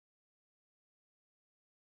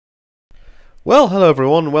Well, hello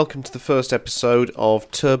everyone, welcome to the first episode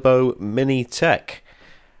of Turbo Mini Tech.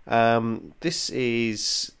 This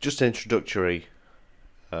is just an introductory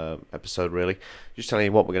episode really, just telling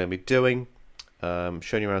you what we're going to be doing,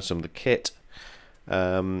 showing you around some of the kit,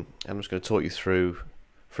 and I'm just going to talk you through,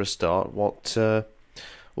 for a start, what we're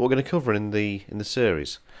going to cover in the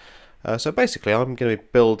series. So basically I'm going to be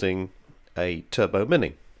building a Turbo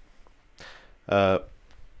Mini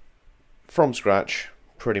from scratch,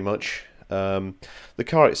 pretty much. The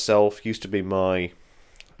car itself used to be my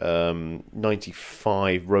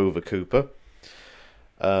 95 Rover Cooper.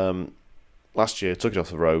 Last year I took it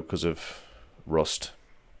off the road because of rust,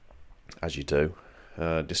 as you do.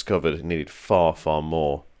 Discovered it needed far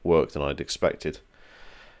more work than I'd expected.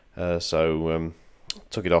 So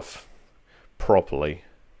took it off properly.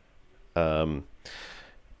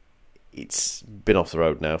 It's been off the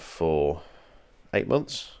road now for 8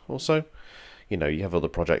 months or so. You know, you have other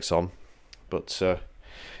projects on. But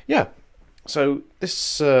yeah, so this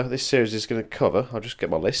series is going to cover. I'll just get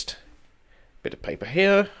my list. Bit of paper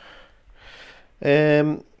here.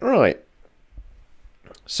 Right.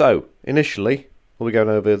 So initially, we'll be going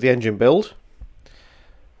over the engine build,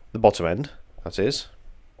 the bottom end, that is.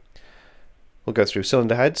 We'll go through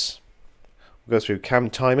cylinder heads. We'll go through cam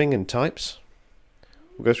timing and types.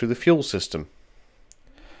 We'll go through the fuel system.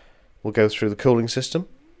 We'll go through the cooling system,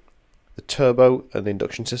 the turbo and the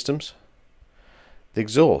induction systems. The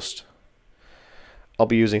exhaust. I'll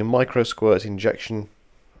be using a micro squirt injection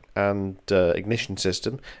and ignition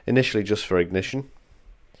system, initially just for ignition,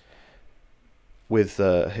 with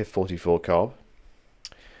HIF 44 carb.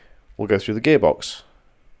 We'll go through the gearbox.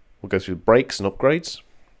 We'll go through brakes and upgrades.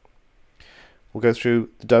 We'll go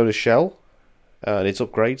through the donor shell and its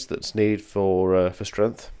upgrades that's needed for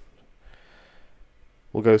strength.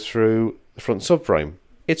 We'll go through the front subframe,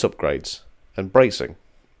 its upgrades and bracing.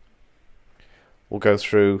 We'll go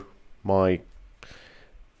through my,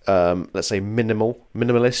 let's say,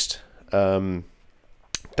 minimalist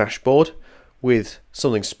dashboard with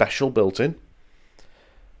something special built in.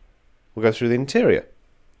 We'll go through the interior,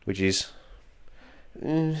 which is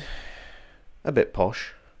a bit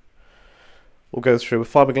posh. We'll go through a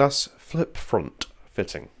fiberglass flip front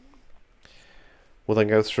fitting. We'll then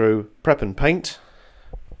go through prep and paint.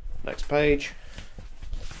 Next page.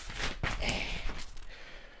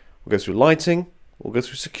 We'll go through lighting. We'll go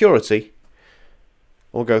through security.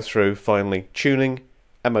 We'll go through, finally, tuning,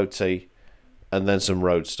 MOT, and then some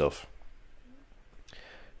road stuff.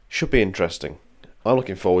 Should be interesting. I'm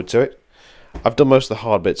looking forward to it. I've done most of the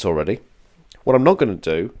hard bits already. What I'm not going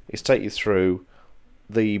to do is take you through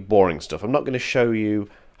the boring stuff. I'm not going to show you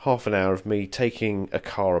half an hour of me taking a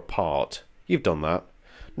car apart. You've done that.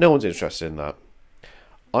 No one's interested in that.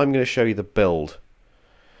 I'm going to show you the build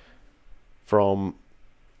from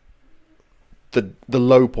the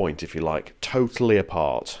low point, if you like, totally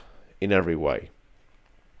apart in every way,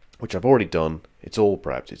 which I've already done. It's all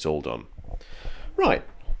prepped, it's all done. Right,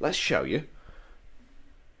 let's show you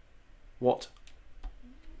what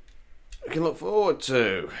we can look forward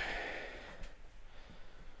to.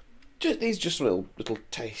 These are just little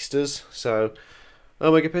tasters. So,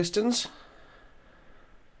 Omega pistons.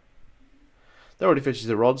 They're already fitted to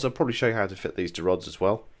the rods. I'll probably show you how to fit these to rods as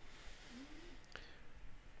well.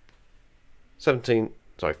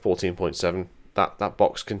 14.7. That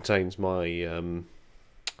box contains my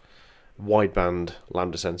wideband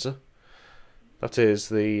lambda sensor. That is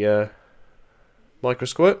the micro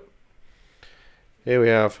squirt. Here we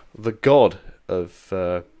have the god of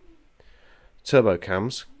turbo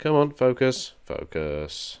cams. Come on, focus,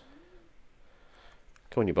 focus.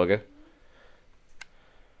 Come on, you bugger.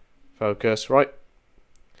 Focus, right.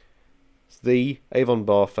 It's the Avon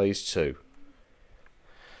Bar Phase 2.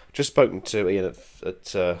 Just spoken to Ian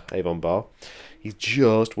at Avon Bar. He's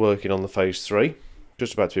just working on the Phase 3,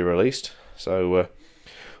 just about to be released. So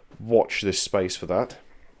watch this space for that.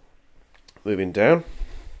 Moving down.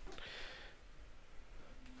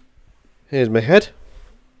 Here's my head.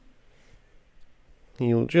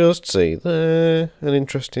 You'll just see there an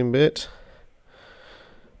interesting bit.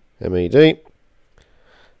 MED.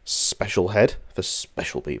 Special head for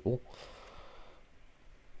special people.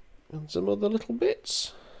 And some other little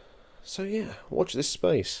bits. So yeah, watch this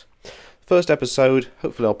space. First episode,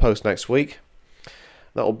 hopefully I'll post next week.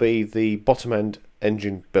 That'll be the bottom end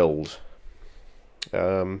engine build.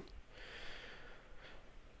 Probably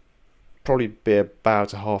be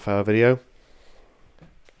about a half-hour video,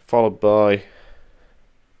 followed by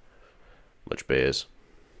much beers.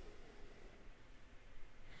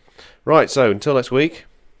 Right, so until next week,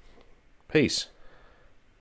 peace.